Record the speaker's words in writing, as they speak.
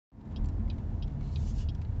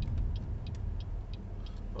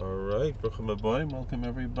Alright, Bruchim Aboim, welcome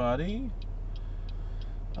everybody.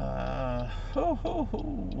 What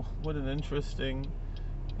an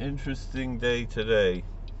interesting day today.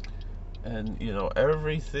 And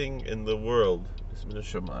everything in the world is min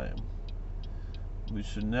hashamayim. We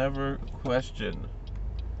should never question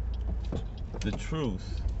the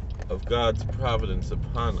truth of God's providence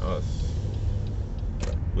upon us.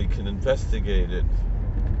 We can investigate it,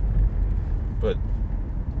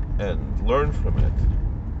 and learn from it,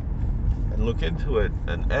 and look into it,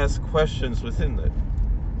 and ask questions within it.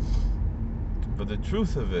 But the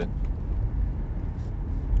truth of it,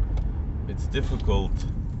 it's difficult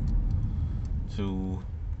to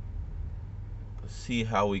see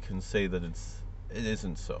how we can say that it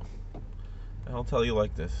isn't so. And I'll tell you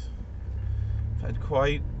like this. I've had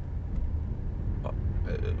quite,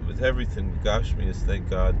 with everything, Gashmias, thank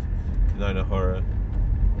God, Kanai Nahara,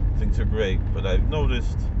 things are great, but I've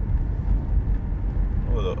noticed,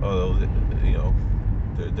 although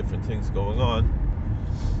there are different things going on,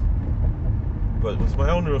 but with my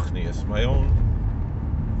own ruchnius, my own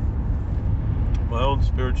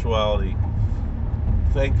spirituality,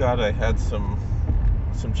 thank God I had some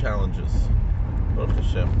challenges. Baruch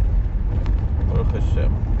Hashem.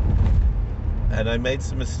 And I made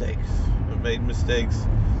some mistakes. I made mistakes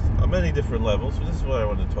on many different levels, but this is what I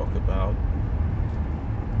want to talk about.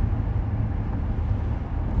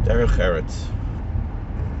 Derech heretics.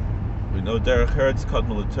 We know Derech heretics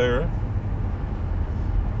kadmon l'Torah.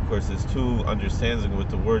 Of course, there's two understandings of what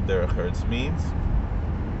the word Derech heretics means.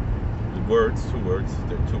 The words, two words.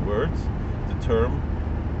 There are two words. The term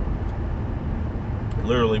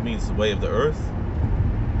literally means the way of the earth,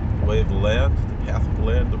 the way of the land, the path of the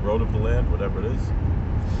land, the road of the land, whatever it is.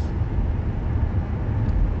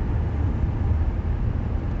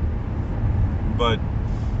 But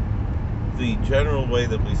the general way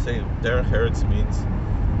that we say Derech heretics means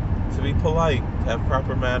to be polite, to have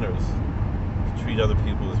proper manners, to treat other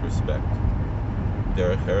people with respect.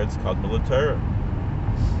 Derech heretics kadmon l'Torah.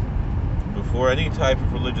 Before any type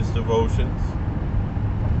of religious devotions,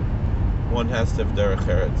 one has to have derech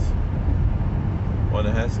heretics. One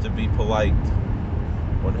has to be polite.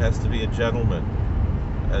 One has to be a gentleman.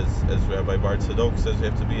 As Rabbi Bar Tzadok says, you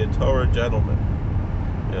have to be a Torah gentleman.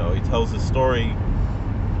 He tells a story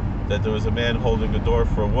that there was a man holding a door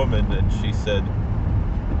for a woman, and she said,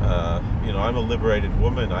 I'm a liberated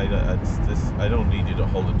woman. I don't need you to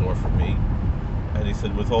hold the door for me. And he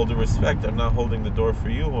said, with all due respect, I'm not holding the door for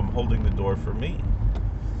you. I'm holding the door for me,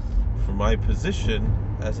 for my position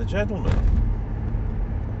as a gentleman.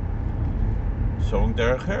 Showing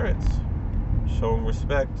derech heretics, showing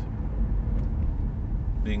respect,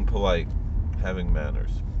 being polite, having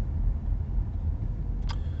manners.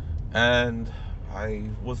 And I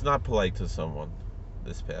was not polite to someone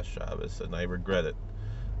this past Shabbos, and I regret it.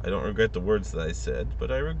 I don't regret the words that I said, but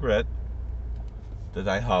I regret that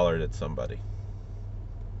I hollered at somebody.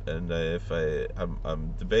 And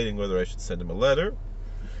I'm debating whether I should send him a letter,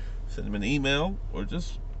 send him an email, or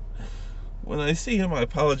just, when I see him, I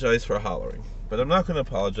apologize for hollering. But I'm not going to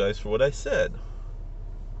apologize for what I said,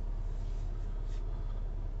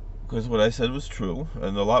 because what I said was true,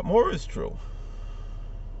 and a lot more is true.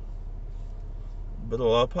 But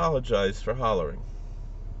I'll apologize for hollering.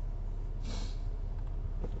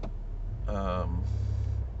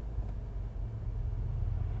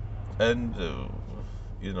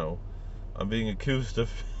 I'm being accused of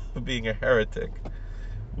being a heretic,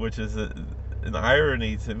 which is an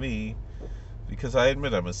irony to me, because I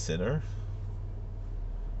admit I'm a sinner.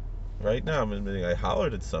 Right now I'm admitting I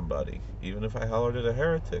hollered at somebody, even if I hollered at a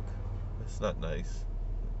heretic. That's not nice.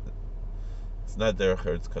 It's not derech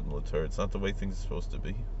heretics kadmon l'Torah. It's not the way things are supposed to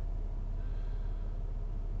be.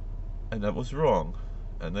 And that was wrong.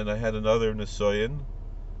 And then I had another nisoyan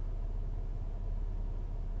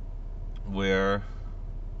where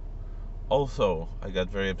also I got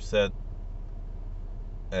very upset,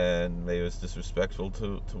 and maybe it was disrespectful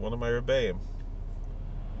to one of my rebbeim,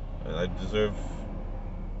 and I deserve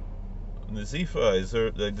nazifa. I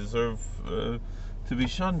deserve to be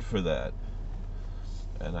shunned for that,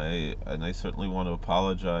 and I certainly want to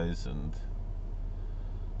apologize, and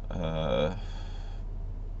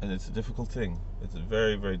it's a difficult thing. It's a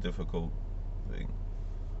very, very difficult thing,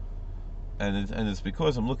 and it's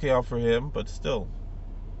because I'm looking out for him, but still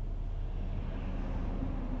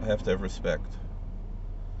I have to have respect.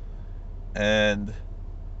 And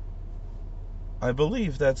I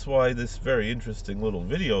believe that's why this very interesting little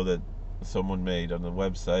video that someone made on the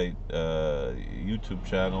website, YouTube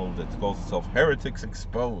channel that calls itself Heretics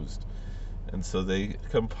Exposed. And so they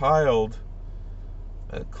compiled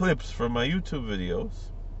clips from my YouTube videos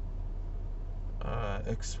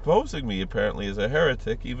exposing me apparently as a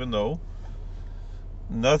heretic, even though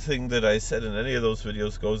nothing that I said in any of those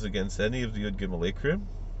videos goes against any of the Yud Gimel Ikrim,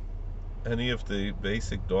 any of the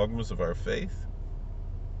basic dogmas of our faith,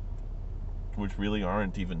 which really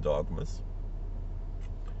aren't even dogmas.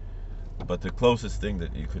 But the closest thing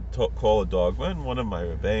that you could call a dogma, and one of my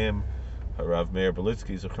Rebbeim, Harav Meir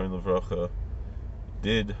Belitsky, Zechron Levracha,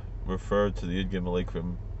 did refer to the Yud Gimel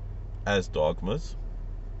Ikrim as dogmas.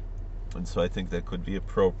 And so I think that could be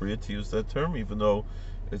appropriate to use that term, even though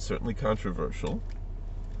it's certainly controversial.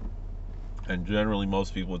 And generally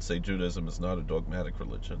most people would say Judaism is not a dogmatic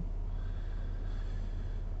religion.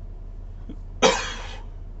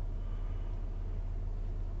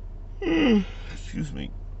 Excuse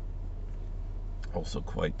me. Also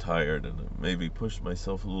quite tired, and maybe pushed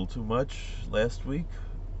myself a little too much last week,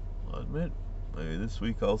 I'll admit. Maybe this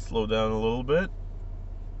week I'll slow down a little bit.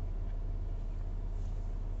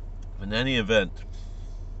 In any event,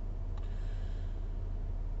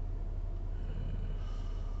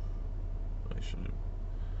 I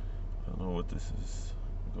don't know what this is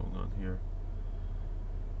going on here.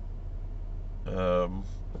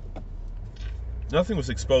 Nothing was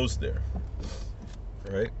exposed there,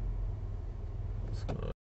 right?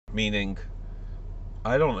 Meaning,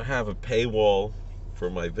 I don't have a paywall for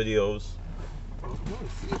my videos. I want to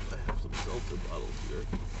see if I have some seltzer bottles here.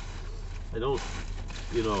 I don't,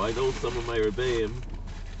 I know some of my Rebbeim.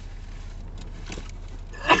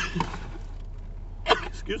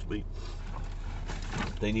 Excuse me.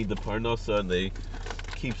 They need the parnasa, and they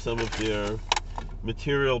keep some of their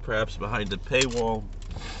material perhaps behind the paywall.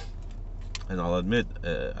 And I'll admit,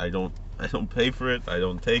 I don't pay for it. I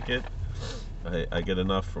don't take it. I get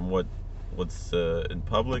enough from what's in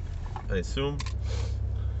public, I assume.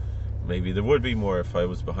 Maybe there would be more if I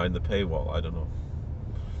was behind the paywall. I don't know.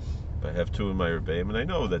 I have two in my Rebbeim, and I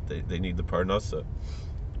know that they need the parnasa,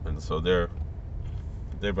 and so they're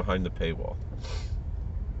behind the paywall.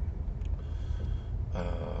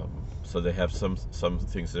 So they have some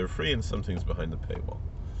things that are free and some things behind the paywall.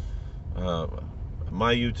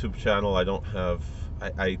 My YouTube channel, I don't have.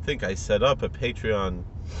 I think I set up a Patreon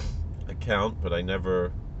account, but I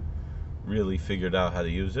never really figured out how to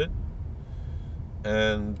use it,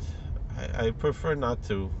 and I prefer not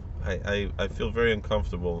to. I feel very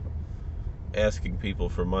uncomfortable asking people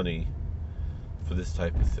for money for this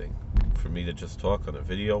type of thing. For me to just talk on a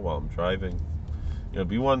video while I'm driving, it'd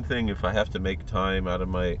be one thing if I have to make time out of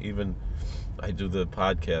my, even I do the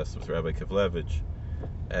podcast with Rabbi Kivlevich,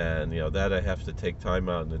 and that I have to take time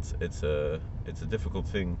out, and it's a difficult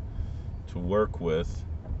thing to work with.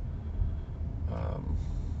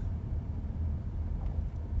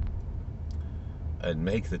 And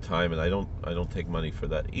make the time, and I don't take money for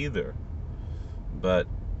that either. But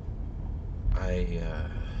I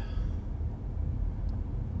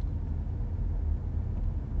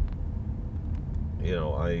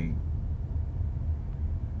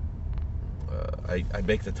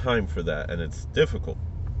make the time for that, and it's difficult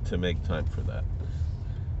to make time for that,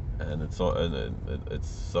 and it's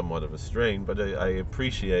somewhat of a strain. But I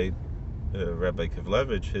appreciate Rabbi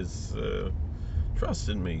Kivlevich, his trust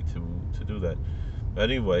in me to do that. But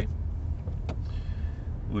anyway,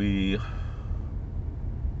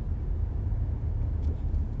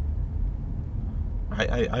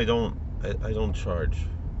 I don't charge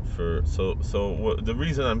for the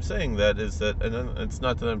reason I'm saying that is that, and it's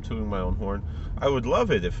not that I'm tooting my own horn. I would love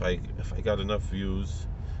it if I got enough views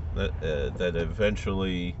that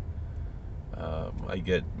eventually I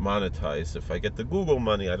get monetized. If I get the Google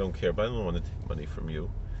money, I don't care, but I don't want to take money from you.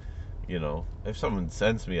 If someone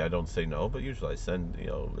sends me, I don't say no, but usually I send.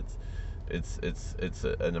 It's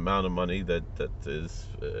an amount of money that is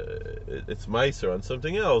it's meiser on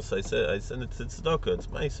something else. I send it to tzedakah, it's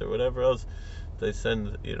meiser, whatever else they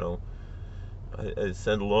send. I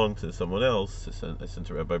send along to someone else. I send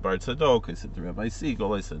to Rabbi Bar Tzadok, I send to Rabbi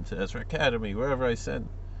Siegel, I send to Ezra Academy, wherever I send.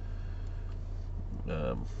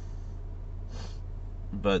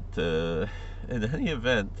 But in any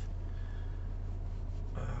event,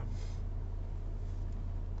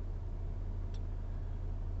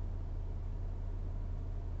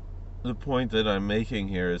 the point that I'm making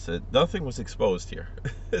here is that nothing was exposed here.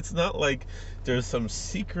 It's not like there's some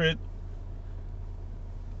secret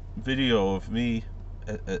video of me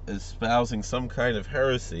espousing some kind of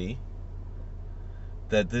heresy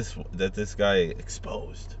that this guy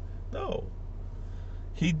exposed. No,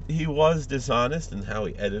 he was dishonest in how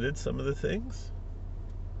he edited some of the things,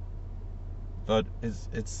 but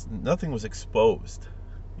it's nothing was exposed.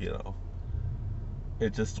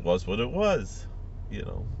 It just was what it was.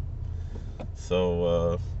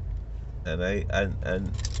 So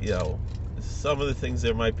and some of the things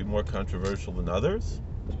there might be more controversial than others,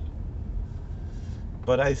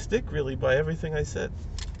 but I stick really by everything I said.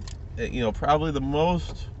 Probably the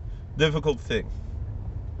most difficult thing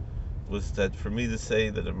was that for me to say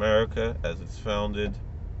that America, as it's founded,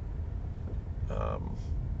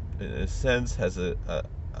 in a sense, has a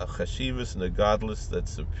chashivas and a godless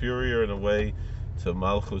that's superior in a way to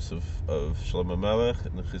Malchus of Shlomo Melech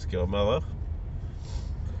and Chizkiyahu Melech,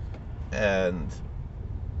 and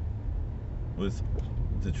with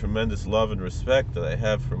the tremendous love and respect that I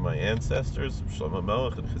have for my ancestors, Shlomo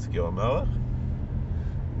Melech and Chizkiyahu Melech,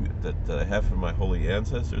 that I have for my holy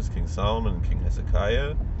ancestors, King Solomon and King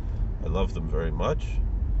Hezekiah. I love them very much,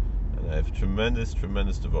 and I have tremendous,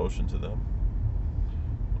 tremendous devotion to them.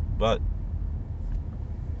 But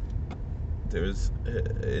there's,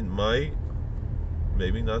 in my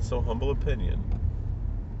maybe not so humble opinion,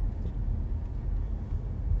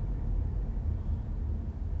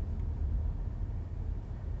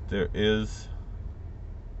 there is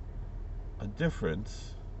a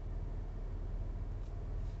difference.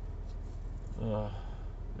 They're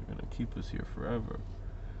going to keep us here forever.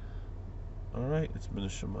 Alright, it's been a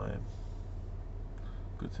Shemayim.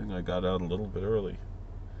 Good thing I got out a little bit early.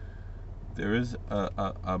 There is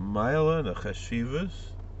a Maila and a Chashivas,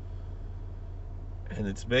 and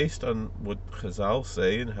it's based on what Chazal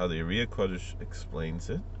say and how the Ariya Kodesh explains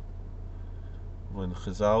it. When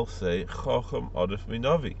Chazal say, Chochem Odef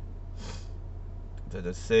Minavi, that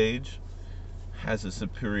a sage has a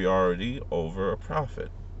superiority over a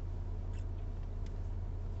prophet.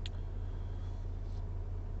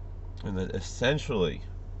 And that essentially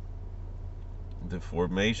the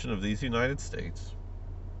formation of these United States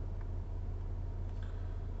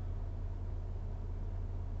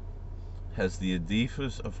has the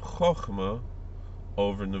adifus of Chokhmah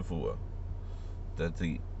over Nevuah. That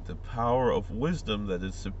the power of wisdom that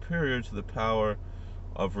is superior to the power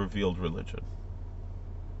of revealed religion.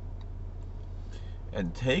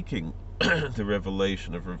 And taking the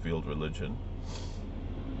revelation of revealed religion,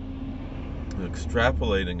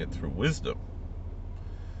 extrapolating it through wisdom.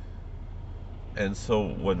 And so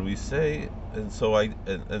when we say, and so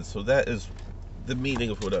that is the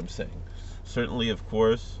meaning of what I'm saying. Certainly, of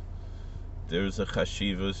course, there's a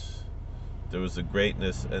chashivas, there was a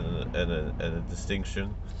greatness and a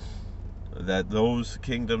distinction that those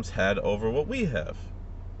kingdoms had over what we have.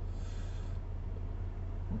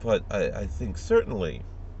 But I think certainly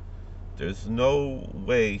there's no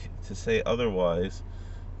way to say otherwise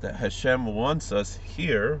that Hashem wants us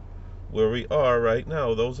here where we are right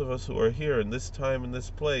now, those of us who are here in this time, in this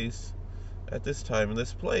place, at this time, in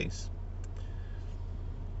this place.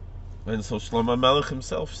 And so Shlomo Melech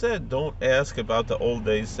himself said, don't ask about the old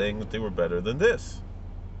days saying that they were better than this,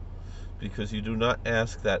 because you do not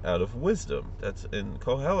ask that out of wisdom. That's in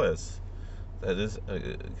Koheles.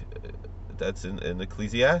 That's in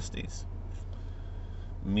Ecclesiastes.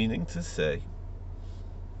 Meaning to say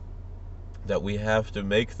that we have to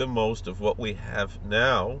make the most of what we have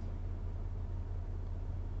now,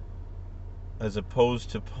 as opposed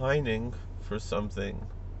to pining for something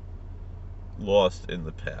lost in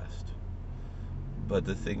the past. But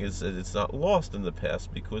the thing is that it's not lost in the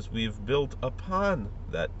past because we've built upon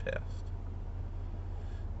that past.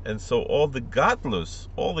 And so all the godless,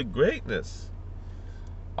 all the greatness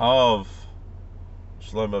of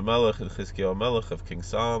Shlomo Melech and Chizkiyahu Melech, of King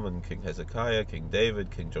Solomon, King Hezekiah, King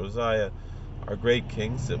David, King Josiah, are great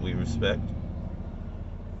kings that we respect.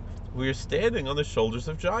 We are standing on the shoulders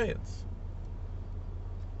of giants.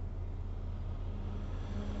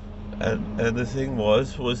 And the thing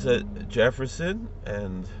was that Jefferson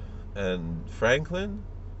and Franklin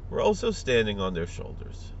were also standing on their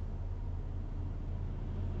shoulders.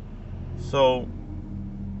 So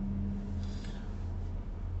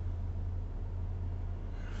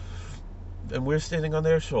and we're standing on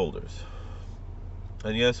their shoulders.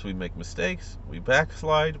 And yes, we make mistakes, we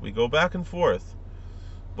backslide, we go back and forth,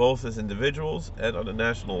 both as individuals and on a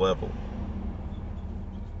national level.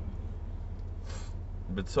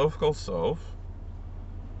 But sof kol sof,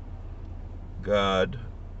 God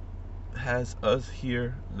has us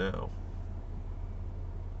here now,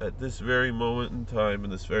 at this very moment in time,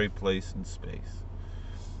 in this very place and space,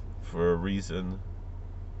 for a reason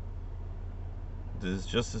that is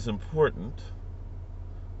just as important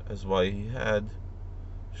as why he had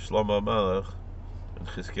Shlomo Melech and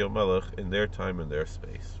Chizkiyahu Melech in their time and their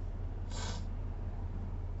space.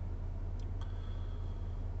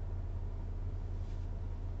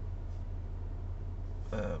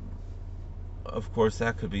 Of course,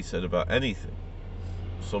 that could be said about anything.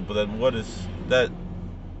 So, but then what is that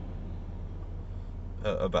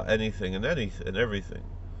about anything and everything?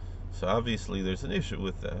 So obviously there's an issue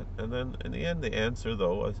with that. And then in the end, the answer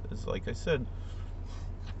though is like I said,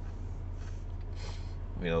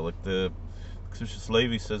 like the Ksushis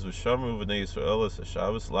Levi says, "V'shamru v'nei Yisrael es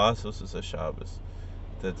Shabbos, lasos es Shabbos."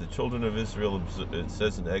 That the children of Israel, it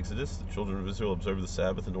says in Exodus, the children of Israel observe the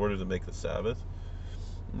Sabbath in order to make the Sabbath.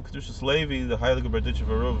 And Kedushas Levi, the Heilige Berditchev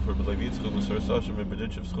Arov for Levi Yitzchak L'Sor Sashem and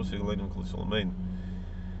Berditchev Schusi Galenim K'Lisolamein.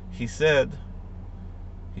 He said,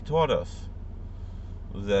 he taught us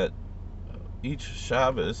that each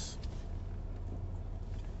Shabbos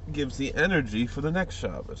gives the energy for the next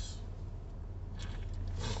Shabbos.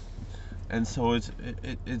 And so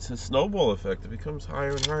it's a snowball effect. It becomes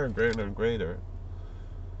higher and higher, greater and greater.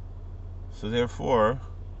 So therefore,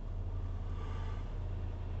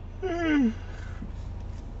 Rav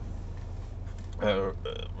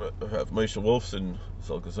Moshe Wolfson,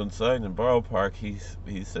 Zolgazunzain in Borough Park, he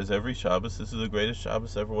says every Shabbos, this is the greatest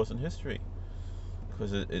Shabbos ever was in history,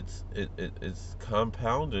 because it's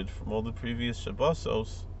compounded from all the previous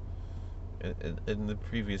Shabbosos in the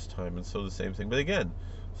previous time, and so the same thing. But again,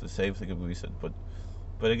 it's the same thing that we said.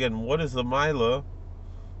 But again, what is the Mila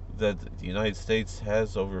that the United States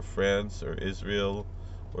has over France or Israel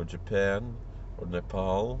or Japan or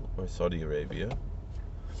Nepal or Saudi Arabia?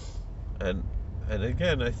 And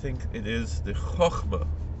again, I think it is the Chochmah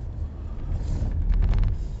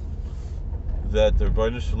that the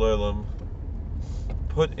Rebbeinu Shalom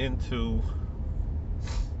put into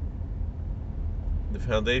the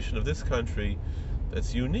foundation of this country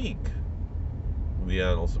that's unique in the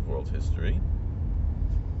annals of world history.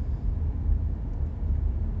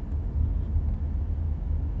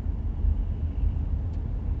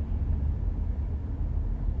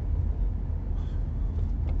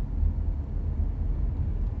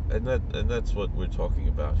 And that's what we're talking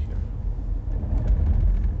about here.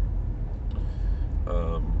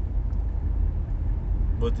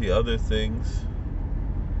 But the other things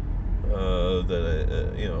that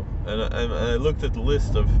I looked at the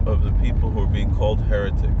list of the people who are being called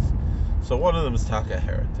heretics. So one of them is Taka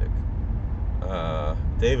heretic.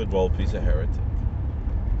 David Wolpe's a heretic.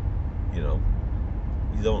 You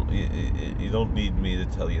don't need me to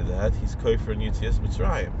tell you that. He's Kofer and Yitzias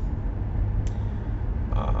Mitzrayim.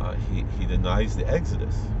 He denies the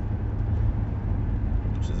Exodus,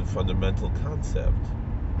 which is a fundamental concept.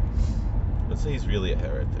 Let's say he's really a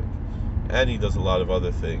heretic, and he does a lot of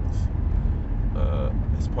other things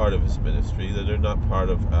as part of his ministry that are not part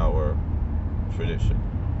of our tradition.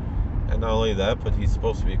 And not only that, but he's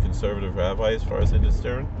supposed to be a conservative rabbi as far as I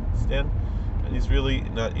understand, and he's really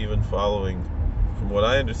not even following, from what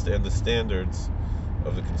I understand, the standards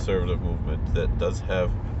of the conservative movement that does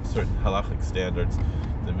have certain halachic standards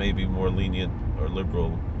that may be more lenient or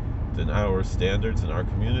liberal than our standards in our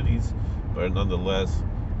communities, but are nonetheless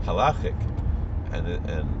halachic. And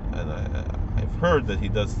I've heard that he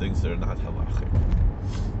does things that are not halachic.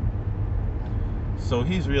 So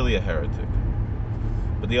he's really a heretic.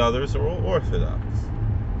 But the others are all Orthodox.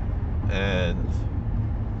 And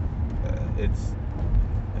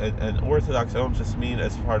and Orthodox I don't just mean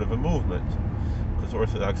as part of a movement, because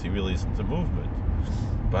Orthodoxy really isn't a movement.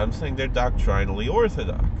 But I'm saying they're doctrinally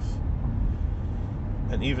Orthodox.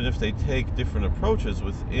 And even if they take different approaches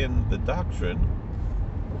within the doctrine,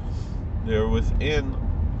 they're within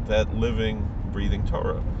that living, breathing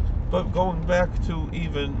Torah. But going back to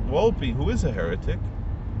even Wolpe, who is a heretic,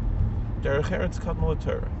 derech eretz kadmon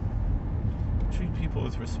Torah. Treat people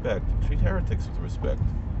with respect. Treat heretics with respect.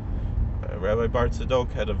 Rabbi Bart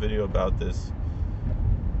Tzadok had a video about this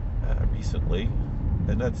recently,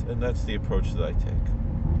 and that's the approach that I take.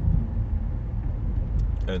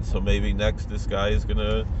 And so maybe next this guy is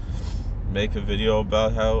gonna make a video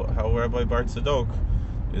about how Rabbi Bart Tzadok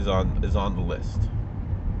is on the list.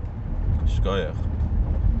 Shkoyach.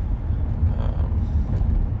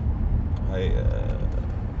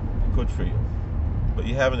 Good for you. But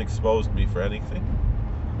you haven't exposed me for anything.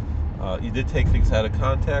 You did take things out of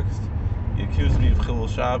context. You accused me of Chilul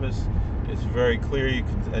Shabbos. It's very clear.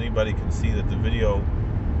 Anybody can see that the video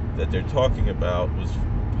that they're talking about was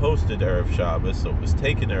posted Erev Shabbos, so it was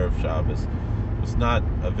taken Erev Shabbos. It was not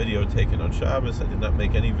a video taken on Shabbos. I did not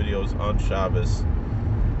make any videos on Shabbos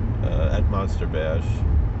at Monster Bash.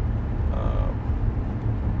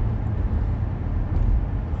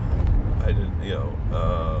 I didn't,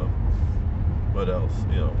 what else?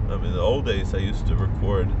 In the old days I used to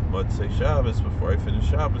record Motzei Shabbos before I finished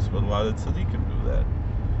Shabbos, but a lot of tzaddikim do that.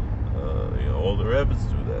 All the rabbis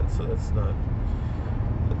do that, so that's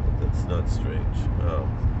not strange.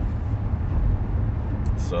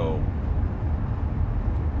 So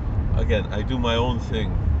again, I do my own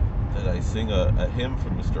thing. That I sing a hymn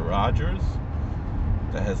for Mr. Rogers,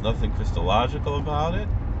 that has nothing Christological about it,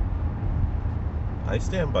 I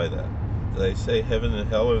stand by that. Did I say heaven and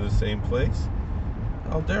hell are the same place?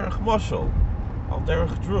 Al derech moshel, al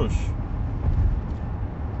derech drush.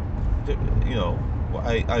 You know,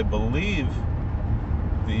 I believe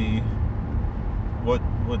the what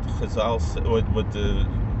Chazal what the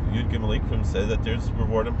Yud Gimel Ikrim said, that there's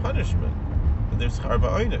reward and punishment, that there's schar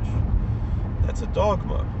v'oinish. That's a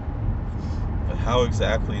dogma. But how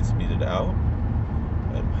exactly it's meted out,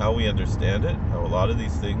 and how we understand it, how a lot of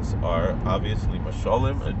these things are obviously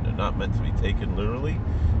mashalim and they're not meant to be taken literally,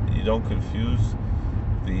 and you don't confuse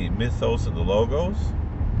the mythos and the logos.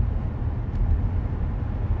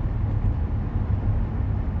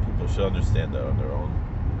 People should understand that on their own.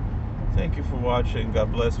 Thank you for watching.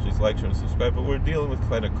 God bless. Please like, share, and subscribe. But we're dealing with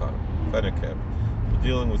Kleinekamp. We're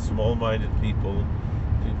dealing with small-minded people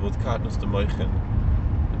with katnus demoichen.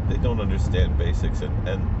 They don't understand basics,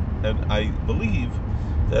 and I believe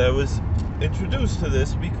that I was introduced to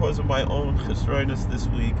this because of my own chesroinus this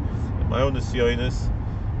week, and my own nisyonis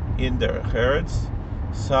in derech eretz.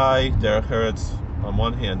 Sai derech eretz on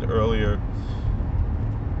one hand earlier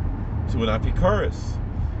to an apikoros,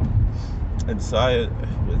 and Sai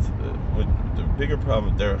with the bigger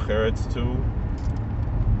problem with derech eretz to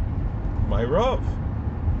my Rav,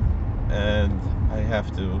 and I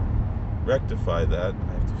have to rectify that.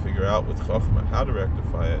 I have to figure out with Chachma how to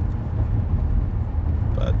rectify it,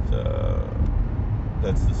 but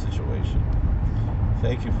that's the situation.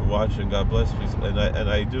 Thank you for watching. God bless. Please, and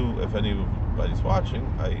I do, if anybody's watching,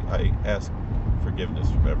 I ask forgiveness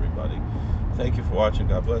from everybody. Thank you for watching.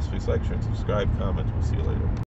 God bless. Please like, share, and subscribe, comment. We'll see you later.